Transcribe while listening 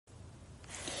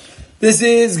This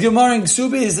is Gemara in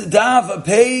Ksubis, Daf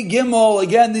Pei Gimel.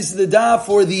 Again, this is the Daf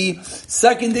for the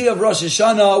second day of Rosh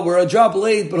Hashanah. We're a drop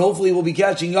late, but hopefully we'll be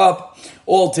catching up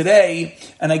all today.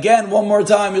 And again, one more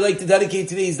time, we'd like to dedicate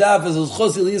today's Daf as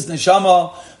Chos Elias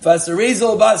Neshama, Faser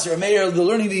Rezel, Basar Meir, the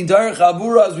learning the entire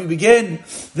Chabura as we begin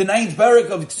the 9th parak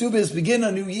of Ksubis, begin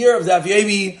a new year of Daf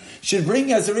Yomi, should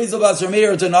bring us a Rezel Basar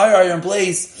Meir to an iron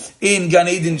place in Gan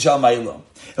Eden Shamayla.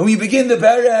 And we begin the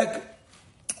parak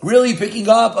really picking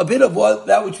up a bit of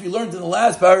that which we learned in the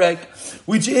last parak,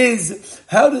 which is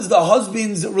how does the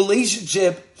husband's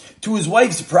relationship to his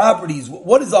wife's properties,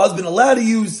 what is the husband allowed to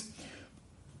use,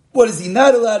 what is he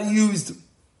not allowed to use,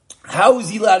 how is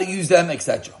he allowed to use them,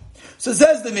 etc. So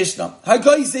says the Mishnah,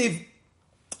 if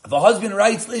a husband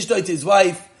writes Lishtoi to his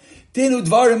wife, Tinu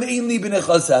dvarim ein li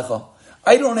b'nechasecha,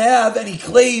 I don't have any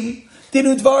claim,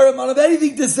 Tinu dvarim, I don't have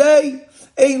anything to say,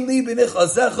 ein li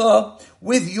b'nechasecha,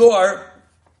 with your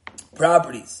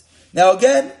properties. Now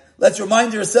again, let's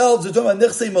remind ourselves, we're talking about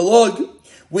Nechsei Malog,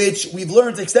 which we've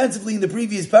learned extensively in the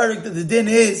previous parak, that the din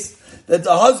is that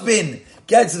the husband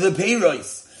gets the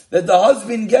payrois, that the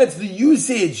husband gets the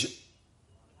usage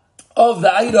of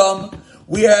the item,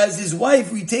 whereas his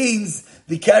wife retains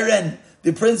the karen,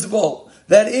 the principle,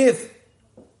 that if,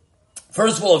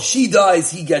 first of all, if she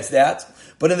dies, he gets that,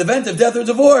 but in the event of death or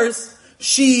divorce,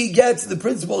 she gets the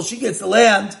principle, she gets the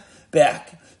land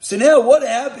back. So now what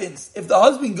happens if the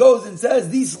husband goes and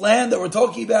says, this land that we're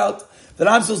talking about, that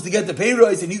I'm supposed to get the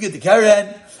payrois and you get the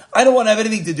karen, I don't want to have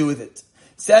anything to do with it.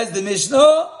 Says the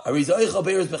Mishnah,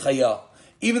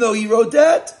 even though he wrote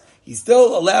that, he's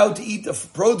still allowed to eat the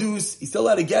produce, he's still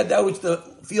allowed to get that which the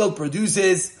field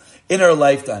produces in her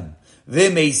lifetime.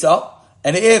 V'meisa,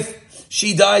 and if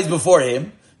she dies before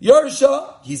him,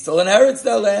 Yarsha, he still inherits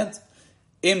that land.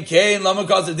 So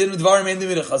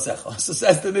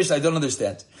says the Mishnah, I don't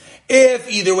understand. If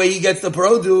either way he gets the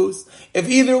produce, if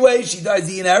either way she dies,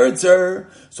 he inherits her,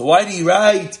 so why do you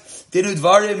write, I don't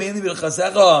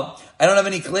have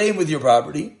any claim with your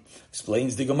property?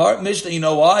 Explains the Gemara Mishnah, you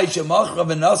know why? The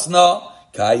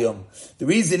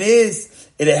reason is,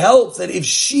 it helps that if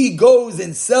she goes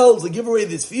and sells or give away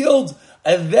this field,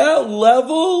 at that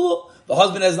level, the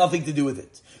husband has nothing to do with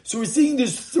it. So we're seeing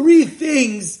there's three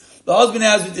things the husband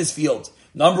has with this field.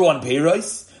 Number one,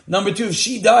 payrois. Number two, if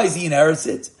she dies, he inherits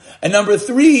it. And number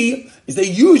three is that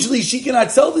usually she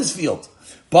cannot sell this field.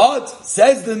 But,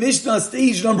 says the Mishnah,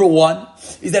 stage number one,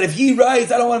 is that if he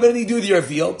writes, I don't want to have anything to do with your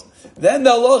field, then the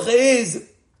halacha is,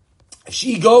 if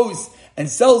she goes and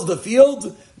sells the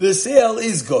field, the sale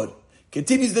is good.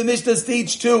 Continues the Mishnah,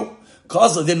 stage two. The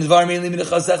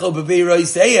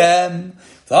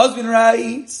husband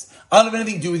writes, I don't have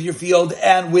anything to do with your field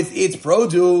and with its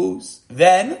produce.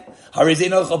 Then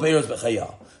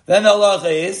the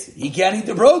halacha is, he can't eat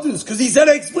the produce, because he said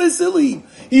explicitly,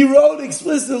 he wrote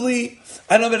explicitly,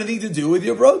 I don't have anything to do with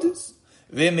your produce.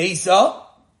 V'meisa,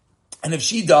 and if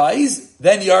she dies,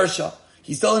 then Yarsha,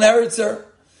 he still inherits her.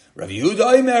 Rav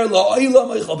Yehuda Omer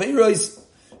la'olam eichal peiros.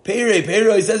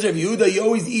 Peiros says Rav Yehuda, he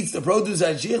always eats the produce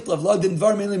at Sheikh Lavlad din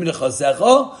Dvar Milim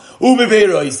Nechasecha,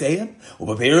 Ubepeiroisein,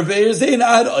 Ubepeiroisein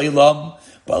ad Oilam.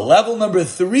 But level number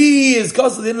 3 is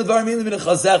Kasal din Dvar Milim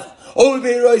Nechasecha,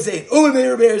 Ubepeiroisein,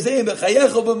 Ubepeiroisein,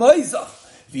 Bechayecha b'maisach.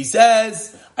 If he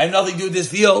says, I have nothing to do with this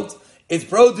field, it's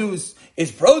produce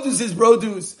is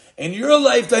produce, in your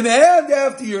lifetime and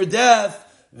after your death,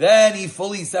 then he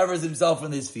fully severs himself from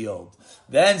this field.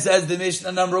 Then says the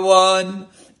Mishnah number 1,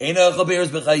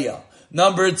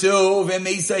 number 2,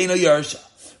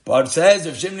 but says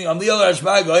if Shimni Amliel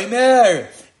Rashbag Omer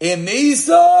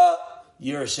Emesa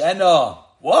Yershena.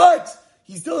 What?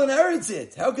 He still inherits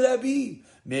it. How could that be?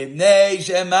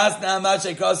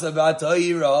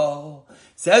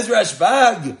 Says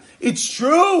Rashbag, it's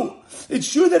true.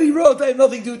 It's true that he wrote, I have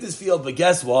nothing to do with this field, but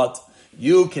guess what?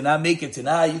 You cannot make it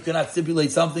tonight. You cannot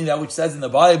stipulate something that which says in the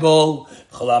Bible,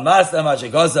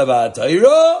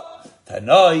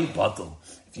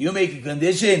 if you make a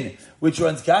condition which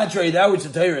runs contrary to that which the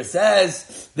Torah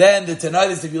says, then the Tanai,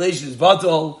 the stipulation is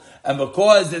batal. And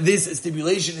because this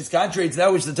stipulation is contrary to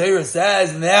that which the Torah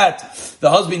says, and that the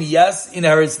husband, yes,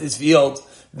 inherits this field,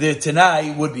 the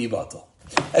Tanai would be batal.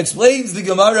 Explains the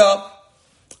Gemara,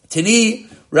 Tani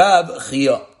Rab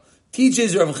Chia.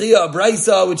 Teaches Rav Chia a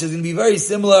brisa, which is going to be very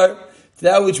similar to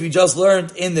that which we just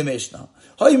learned in the Mishnah.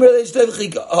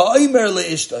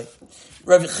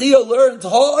 Rav Chia learned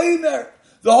ha'omer.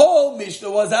 The whole Mishnah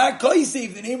was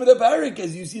ha'kaisiv, the name of the parak,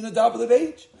 as you see on the top of the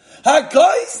page.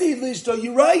 Ha'kaisiv Mishnah,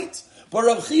 you're right. But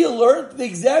Rav Chia learned the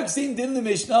exact same thing in the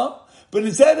Mishnah, but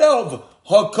instead of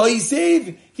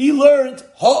ha'kaisiv, he learned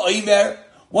ha'omer.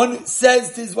 One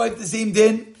says to his wife the same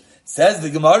din. Says the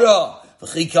Gemara,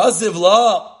 V'chikasiv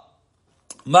la,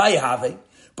 my have.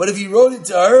 But if he wrote it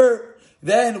to her,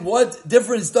 then what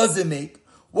difference does it make?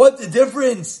 What the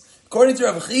difference? According to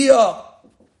Rav Chia,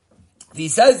 if he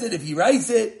says it, if he writes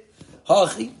it,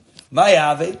 hachi, my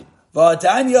have.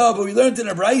 V'atanya, but we learned in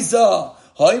a brayso,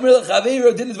 ha'imr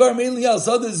l'chaveiro didn't dvar mainly al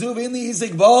sadazu mainly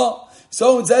isik ba.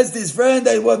 Someone says to his friend,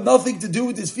 I want nothing to do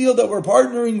with this field that we're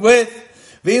partnering with.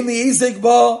 Mainly isik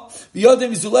ba.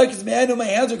 V'yodim yisulekis me'enu, my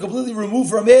hands are completely removed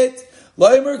from it.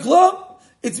 La'imr klum.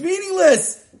 It's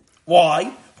meaningless.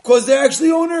 Why? Because they're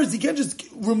actually owners. He can't just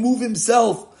remove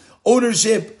himself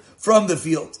ownership from the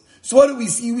field. So what do we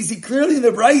see? We see clearly in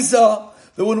the brayso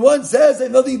that when one says, I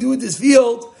have nothing to do with this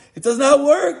field, it does not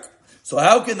work. So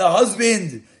how can the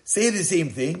husband say the same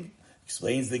thing?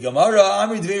 Explains the Gemara,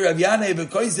 Amri Dvei Rav Yanai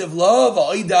b'koisev lo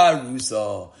v'oida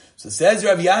rusa. So says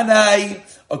Rav Yanai,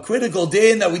 a critical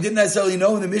din that we didn't necessarily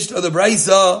know in the Mishnah of the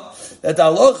Brayso, that the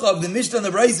halacha of the Mishnah and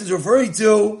the Brayso is referring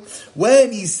to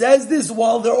when he says this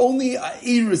while they're only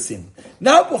Erusin.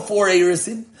 Not before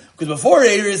Erusin, because before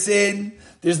Erusin,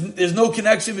 there's no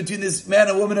connection between this man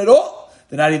and woman at all.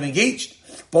 They're not even engaged.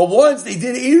 But once they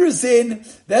did Erusin,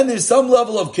 then there's some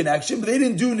level of connection, but they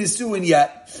didn't do Nisuin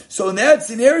yet. So in that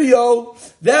scenario,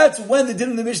 that's when the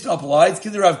din of the Mishnah applies.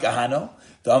 In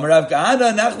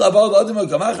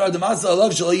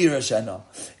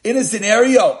a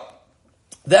scenario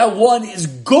that one is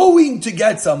going to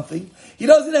get something, he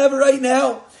doesn't have it right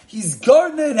now, he's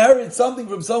going to inherit something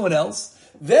from someone else,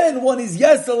 then one is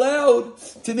allowed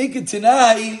to make a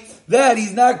Tanai that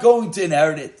he's not going to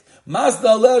inherit it. He's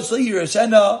allowed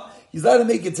to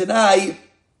make it tonight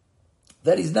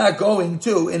that he's not going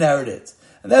to inherit it.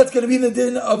 And that's going to be the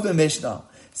din of the Mishnah.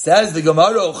 Says the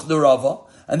Gemara, the Rava,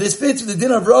 and this fits with the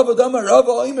din of Rava,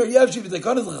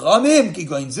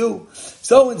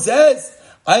 someone says,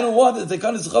 I don't want the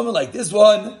Tekanas Chachamim like this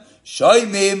one,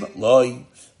 Shaymim Loi.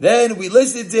 Then we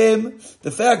listen to him,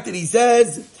 the fact that he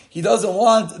says he doesn't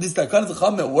want this Tekanas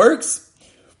Chachamim, it works.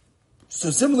 So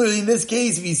similarly, in this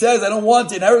case, if he says, I don't want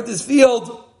to inherit this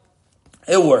field,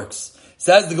 it works.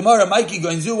 Says the Gemara, Mikey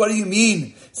Goinzu, what do you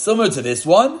mean? Similar to this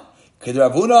one? Says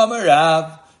Ravuna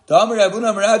Amarav,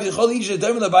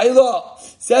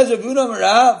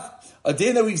 a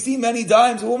day that we've seen many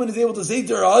times, a woman is able to say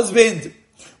to her husband,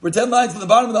 we're 10 lines from the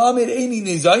bottom of the Amid, Eini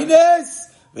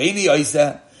Nizaynes, Veini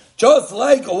Aisa. Just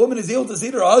like a woman is able to say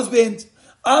to her husband,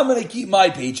 I'm going to keep my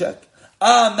paycheck.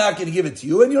 I'm not going to give it to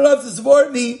you, and you'll have to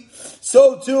support me.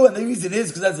 So too, and the reason is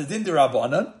because that's a din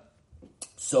d'Rabbanan.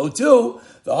 So too,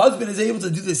 the husband is able to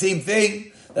do the same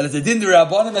thing, that it's a din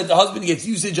d'Rabbanan, that the husband gets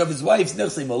usage of his wife's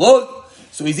nechsei malog.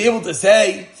 So he's able to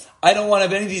say, I don't want to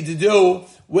have anything to do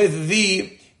with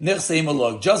the nechsei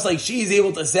malog. Just like she is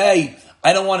able to say,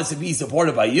 I don't want it to be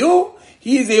supported by you,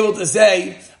 he is able to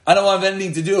say, I don't want to have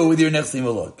anything to do with your nechsei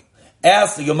malog.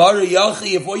 Ask the Gemara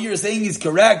Yachi if what you're saying is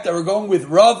correct, that we're going with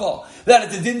Rava, that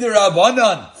it's a din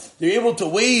d'Rabbanan. They're able to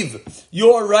waive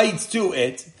your rights to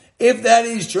it. If that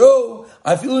is true,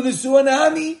 I feel in the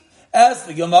Suanami. Ask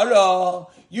the Gemara.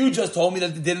 You just told me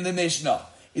that the din in the Mishnah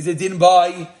is a din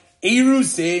by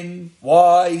Erusin.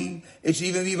 Why? It should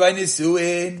even be by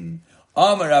Nisuin.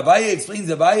 Amar Abaye explains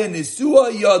Abaye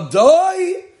Nisua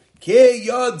Yadai Ke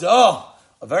Yadah.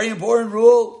 A very important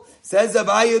rule. Says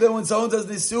Abaye that when someone does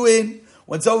Nisuin,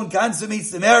 when someone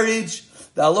consummates the marriage,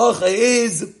 the halacha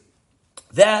is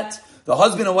that the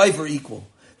husband and wife are equal.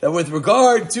 That with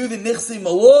regard to the Nichsi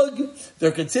Malug,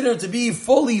 they're considered to be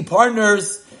fully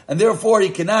partners, and therefore he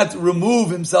cannot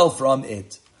remove himself from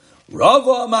it.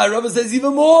 Rava says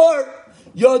even more.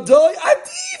 Yadai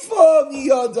Adifa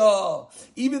Miyada.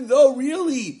 Even though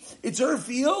really it's her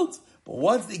field, but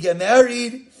once they get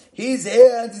married, his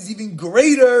hand is even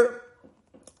greater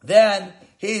than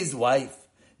his wife.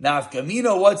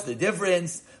 Nafkamina, what's the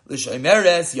difference?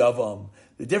 L'shaymeres Yavam.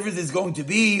 The difference is going to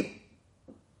be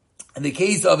in the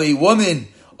case of a woman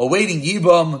awaiting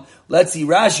Yibam. Let's see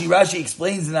Rashi. Rashi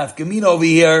explains the Nafkamina over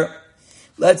here.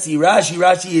 Let's see Rashi.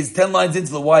 Rashi is 10 lines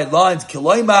into the wide lines.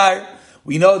 Kiloimar.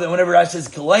 We know that whenever Rashi says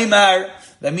Kiloimar,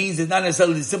 that means it's not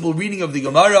necessarily the simple reading of the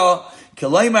Gemara.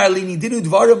 Kiloimar lini dinu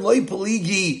dvarim loy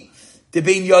poligi de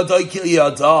bein yadai kil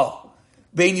yadah.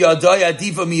 Bein yadai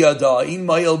adifa mi yadah. In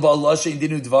mayel ba'lashin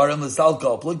dinu dvarim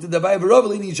l'salka. Look to the Bible.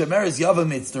 Lini shameres yavam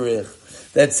mitzterich.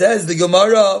 That says the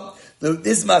Gemara,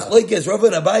 this machlekes Rava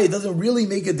and Abaye doesn't really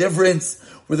make a difference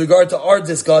with regard to our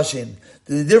discussion.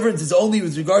 The difference is only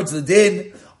with regard to the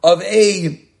din of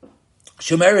a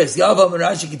shemeres yavam. And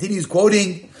Rashi continues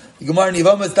quoting the Gemara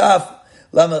Nivam Staf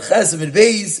Lamed Ches and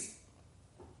Beis,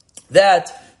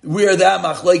 that where that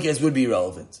machlekes would be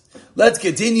relevant. Let's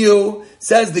continue.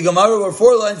 Says the Gemara, we're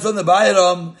 4 lines from the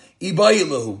Bayram,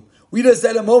 Ibayilahu. We just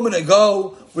said a moment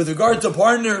ago, with regard to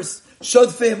partners,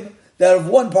 shutfim, that if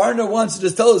one partner wants to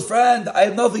just tell his friend, I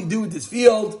have nothing to do with this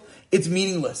field, it's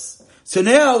meaningless. So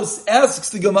now, asks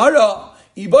the Gemara,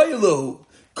 Ibaylu,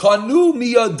 Kanu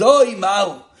miyadai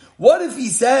mal. What if he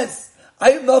says,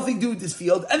 I have nothing to do with this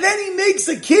field, and then he makes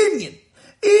a kinyan?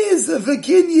 Does the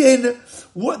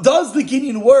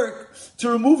kinyan work to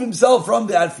remove himself from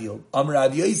that field? Amar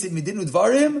Rav Yosef midinu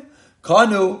dvarim,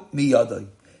 Kanu miyadai.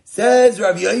 Says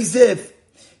Rav Yosef,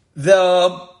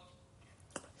 the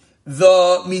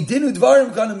midinu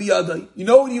dvarim kanu miyadai. You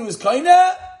know what he was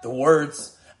kinda? The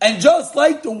words. And just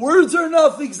like the words are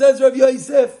nothing, says Rav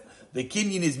Yosef, the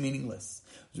kinyan is meaningless.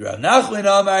 Rav Nachman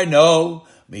Amar, no.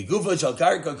 Megufa shal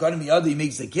karka kanu miyadai, he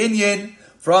makes the kinyan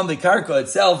from the karka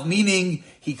itself, meaning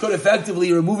he could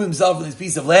effectively remove himself from this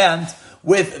piece of land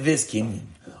with this kinyan.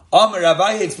 Amar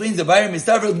Rabbi explains the Bayram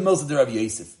Mistavra most of the Rav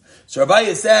Yosef. So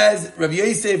Rabbi says, Rav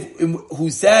Yosef, who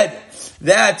said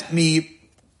that the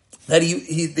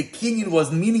kinyan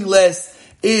was meaningless,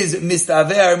 is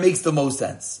mistaver, makes the most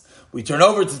sense. We turn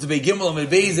over to Tebei Gimel and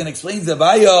Beis and explains the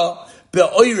Baya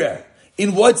be'oirer.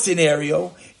 In what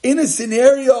scenario? In a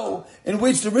scenario in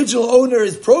which the original owner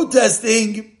is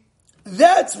protesting,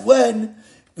 that's when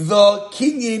the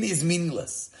kinyan is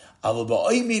meaningless. But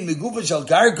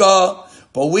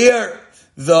where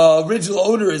the original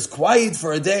owner is quiet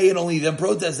for a day and only then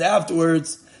protests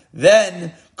afterwards,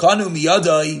 then kanu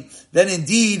miyadai, then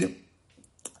indeed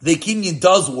the kinyan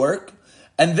does work,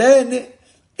 and then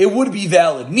it would be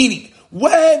valid. Meaning,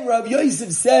 when Rav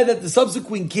Yosef said that the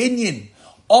subsequent kinyan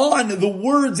on the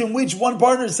words in which one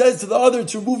partner says to the other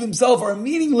to remove himself are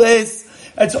meaningless,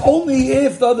 it's only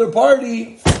if the other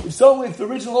party, if the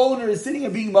original owner is sitting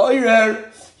and being ma'irer,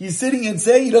 he's sitting and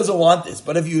saying he doesn't want this.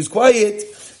 But if he was quiet,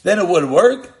 then it would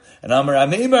work. And Amar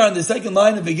Ameimar on the second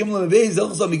line of Begimel Beis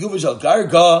Elchsa Miguva Shal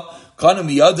Karka Kanu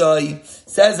Miyadai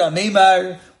says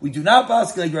Ameimar, we do not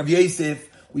pass like Rav Yosef,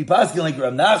 we pass like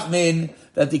Rav Nachman,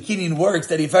 that the kinyan works,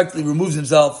 that he effectively removes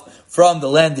himself from the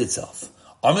land itself.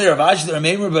 Amar Ravashi the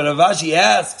Ameimar, but Ravashi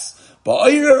asks,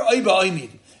 Ba'ayir ay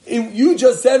ba'aymid. You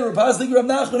just said we're passing Rav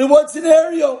Nachman in what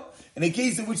scenario? In a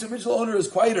case in which the original owner is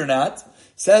quiet or not,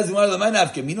 says the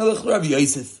Rav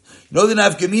Yosef. You know the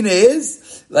nafkamina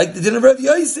is like the din of Rav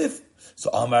Yosef. So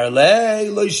Amar le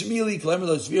lo shmili klamer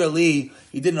lo svir li.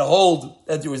 He didn't hold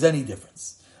that there was any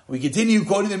difference. We continue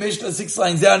quoting the Mishnah 6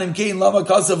 lines down in Kain Lama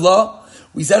Kasav La.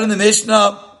 We said in the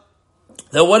Mishnah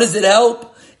that what does it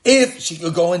help if she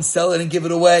could go and sell it and give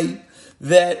it away?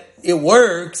 That it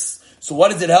works. So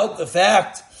what does it help? The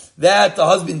fact that the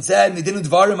husband said, "They didn't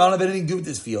dvarim, I don't have anything to do with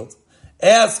this field."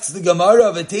 Asks the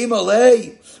Gemara, "V'tema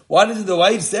lei." Why didn't the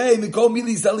wife say, "Mikol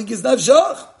mili salikis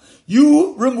nafshach"?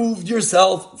 You removed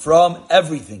yourself from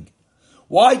everything.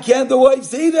 Why can't the wife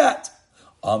say that?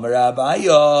 Amar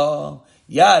Abaya,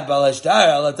 Yad balashtar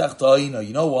ala tachtoino.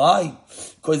 You know why?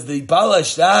 Because the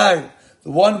balashtar,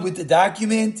 the one with the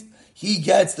document, he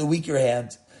gets the weaker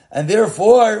hand, and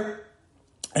therefore,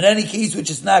 in any case which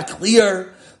is not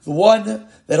clear, the one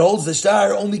that holds the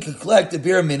star only can collect the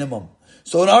bare minimum.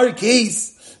 So in our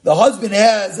case, the husband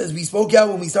has, as we spoke out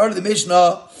when we started the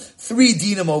Mishnah, 3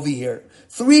 dinim over here.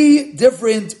 3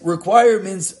 different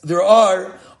requirements there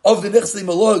are of the Nichsei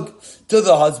Malug to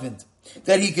the husband.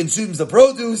 That he consumes the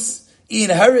produce, he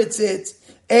inherits it,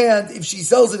 and if she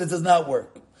sells it, it does not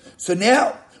work. So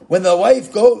now, when the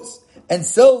wife goes and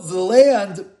sells the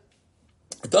land,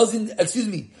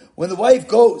 when the wife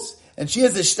goes and she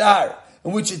has a star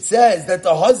in which it says that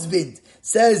the husband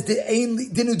says,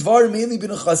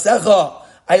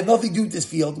 I have nothing to do with this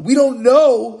field. We don't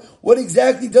know what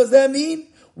exactly does that mean.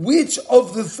 Which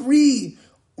of the 3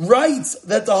 rights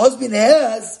that the husband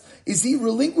has is he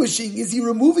relinquishing? Is he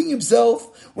removing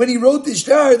himself when he wrote the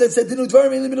shtar that said,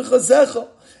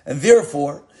 and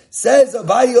therefore, says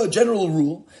Abaya, a general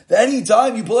rule, that any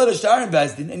time you pull out a shtar in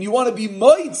Bezdin and you want to be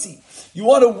moitzi, you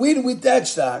want to win with that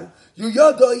shtar, your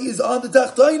yada is on the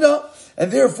tachtaina,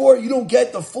 and therefore you don't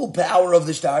get the full power of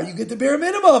the shtar, you get the bare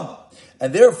minimum.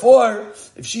 And therefore,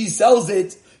 if she sells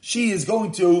it, he's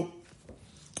going to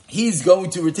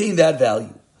retain that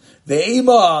value. The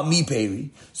ema mi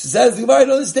peri. So says the Gemara, I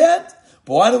don't understand.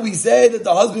 But why don't we say that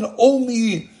the husband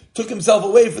only took himself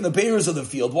away from the payers of the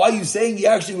field? Why are you saying he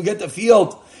actually will get the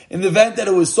field in the event that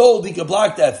it was sold? He could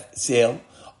block that sale.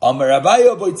 Amar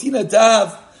Abaya boitina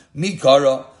tav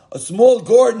mikara. A small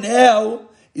gourd now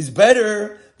is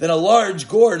better than a large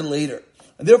gourd later.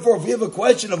 And therefore, if we have a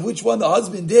question of which one the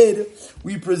husband did,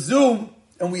 we presume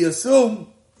and we assume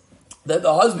that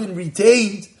the husband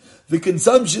retained the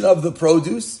consumption of the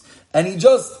produce and he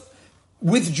just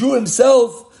withdrew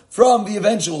himself from the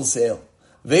eventual sale.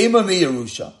 Ve'ima mi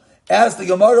Yerusha. Ask the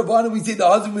Gemara, why don't we say the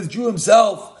husband withdrew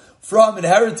himself from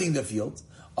inheriting the field?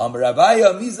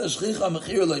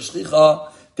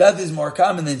 Death is more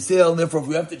common than sale, and therefore if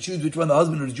we have to choose which one the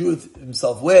husband withdrew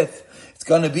himself with, it's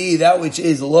going to be that which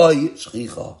is loy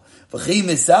shchicha. V'chi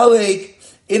misalik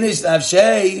inish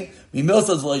nafshei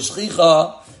mimilsas loy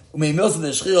shchicha umimilsas the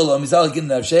shchicha lo misalik in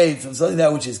nafshei. From something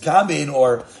that which is common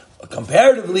or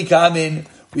comparatively common,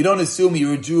 we don't assume he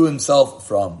withdrew himself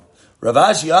from. Rav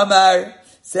Ashi Amar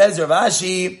says, Rav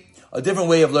Ashi, a different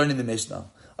way of learning the Mishnah.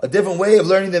 A different way of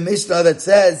learning the Mishnah that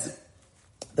says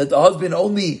that the husband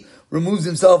only removes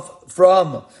himself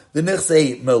from the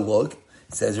Nichsei Melug.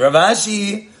 Says Rav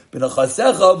Ashi, that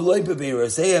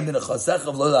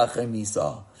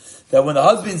when the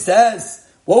husband says,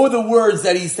 what were the words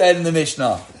that he said in the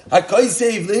Mishnah?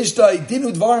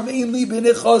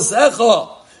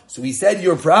 So he said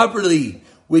your property,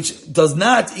 which does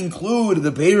not include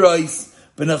the Peiros,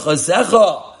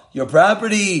 your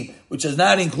property, which does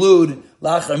not include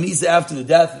Lachar Misa after the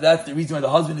death. That's the reason why the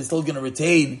husband is still going to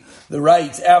retain the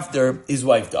rights after his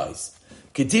wife dies.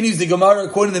 Continues the Gemara,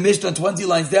 quoting the Mishnah 20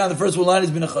 lines down. The first one line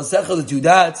has been a chasecha, the two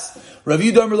dots. Rav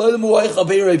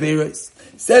Yehuda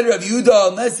said Rav Yehuda,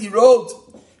 unless he wrote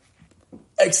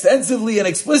extensively and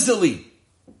explicitly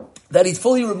that he's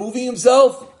fully removing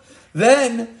himself,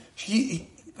 then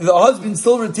the husband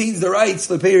still retains the rights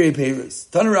to Peirei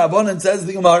Peiros. Tana Rabbanan says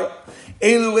the Gemara,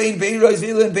 Elu ein Peiros,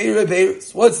 Elu ein Peirei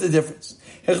Peiros. What's the difference?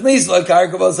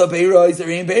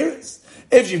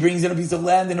 If she brings in a piece of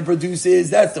land and it produces,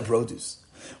 that's the produce.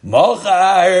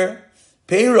 Machar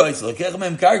Peiros,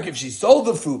 if she sold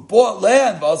the fruit, bought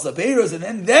land, Peiros, and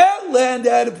then that land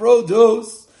had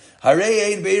produce.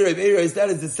 Harei ein Peirei Peiros, that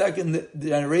is the second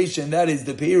generation, that is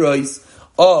the Peiros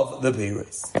of the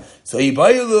Peiros. So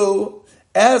Ibayilu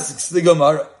asks the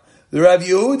Gemara, the Rav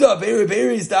Yehuda, Peirei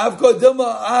Peiros, Davka,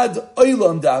 Dama ad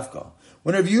Oilam Davka.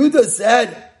 When Rav Yehuda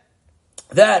said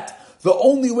that the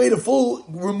only way to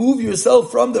remove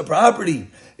yourself from the property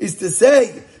is to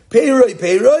say, Peirei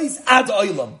Peiros ad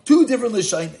Oilam. Two different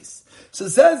Lashainis. So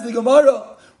says the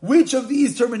Gemara, which of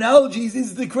these terminologies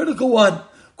is the critical one?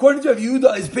 According to Rav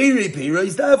Yehuda, is Peirei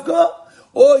Peiros Davka,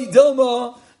 or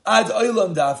Idilma ad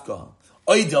Oilam Davka.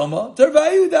 Or Idilma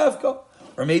Tervayu Davka.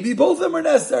 Or maybe both of them are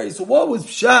necessary. So what was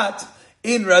Pshat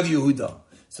in Rav Yehuda?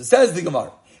 So says the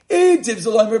Gemara, if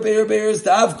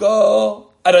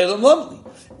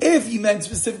he meant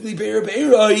specifically Be'er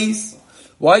Be'erais,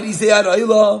 why did he say Ad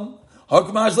Oilam?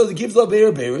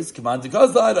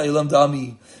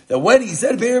 That when he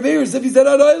said Be'er Be'erais, if he said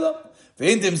Ad Oilam, but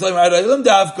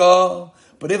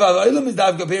if Ad Oilam is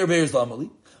Davka Be'er Be'erais Lamali,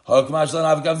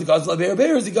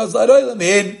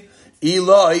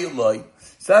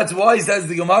 so that's why, says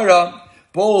the Gemara,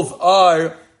 both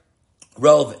are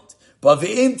relevant. But the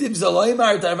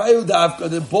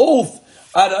both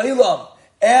Ad Oilam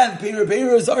and Peir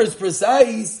Beiros are as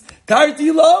precise.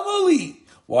 Karti Lamali.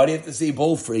 Why do you have to say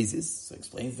both phrases? So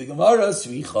explains the Gemara.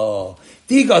 Svicha.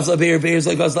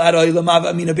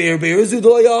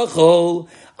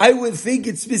 I would think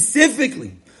it's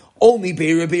specifically only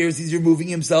Peir Beiros he's removing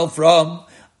himself from.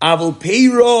 Aval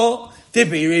Peira. The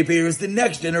Peirei Peiros, the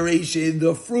next generation,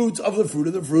 the fruit of the fruit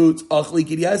of the fruit. Achli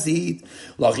Kidyasid.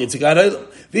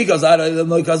 Because that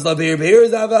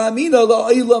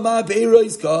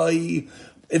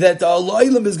the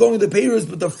Alaylam is going to the Peiros,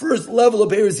 but the first level of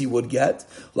Peiros he would get.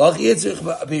 And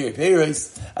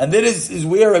this is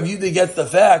where Rav Yehuda gets the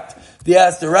fact. They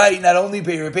has to write not only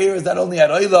Peirei Peiros, not only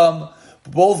at Oilam,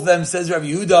 but both of them, says Rav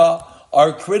Yehuda,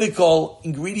 are critical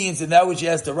ingredients in that which he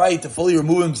has to write to fully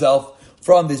remove himself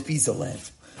from this piece of land.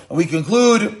 And we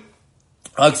conclude,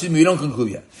 we don't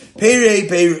conclude yet. Peirei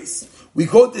Peiros. We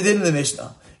quote it in the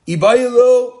Mishnah.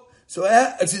 Ibayalo,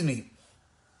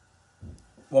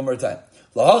 one more time.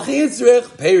 Lahachi Yitzrich,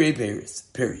 Peirei Peiros.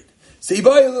 Period. So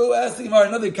Ibayalo asks the Gemara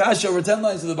another kasha over 10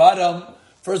 lines to the bottom.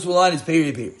 First one line is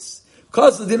Peirei Peiros.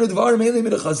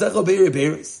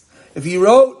 If he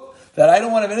wrote that I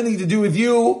don't want to have anything to do with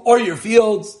you or your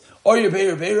fields, or your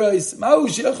Peirei Peiros, Ma'u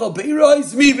Sheyachal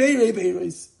Peiros, mi Peirei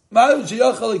Peiros. Ma'u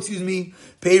Sheyachal,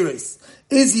 Peiros.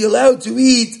 Is he allowed to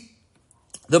eat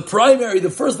the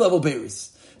first level Peiros?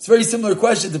 It's a very similar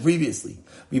question to previously.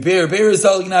 Mi Peirei Peiros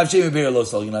Salig Nafshe, mi Peirei Lo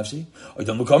Salig Nafshe. Or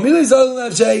Dam B'Kamili Salig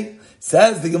Nafshe.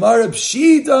 Says the Gemara,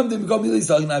 Pshitam Dam B'Kamili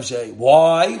Salig Nafshe.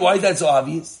 Why? Why is that so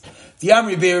obvious?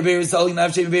 Tiamri Peirei Peiros Salig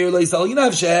Nafshe, mi Peirei Lo Salig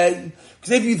Nafshe.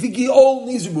 Because if you think he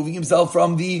only is removing himself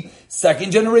from the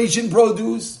second generation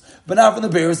produce, but not from the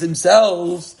Peiros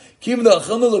themselves. If you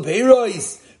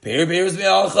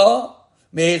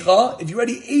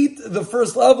already ate the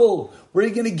first level, where are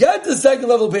you going to get the second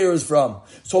level Peiros from?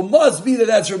 So it must be that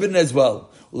that's forbidden as well.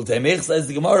 L'taymech says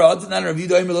the Gemara, Adnan Rav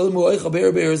Yudah Imelol Mu'echa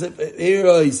Be'er Be'er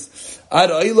Ad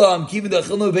Oilam Kivin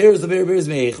Dachilno Be'er is the Be'er Be'er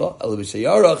Me'echa El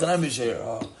B'Shayara Chanam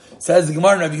B'Shayara. Says the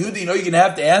Gemara, Rav Yehuda, you're going to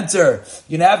have to answer.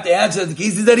 You're going to have to answer the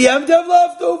case is that you have to have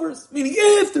leftovers. Meaning,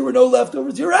 if there were no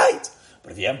leftovers, you're right.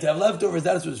 But if you have to have leftovers,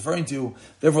 that's what it's referring to.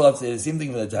 Therefore, let's say the same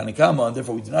thing for the Tanakama, and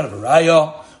therefore we do not have a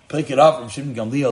raya. Pick it up from Shimon Gamliel.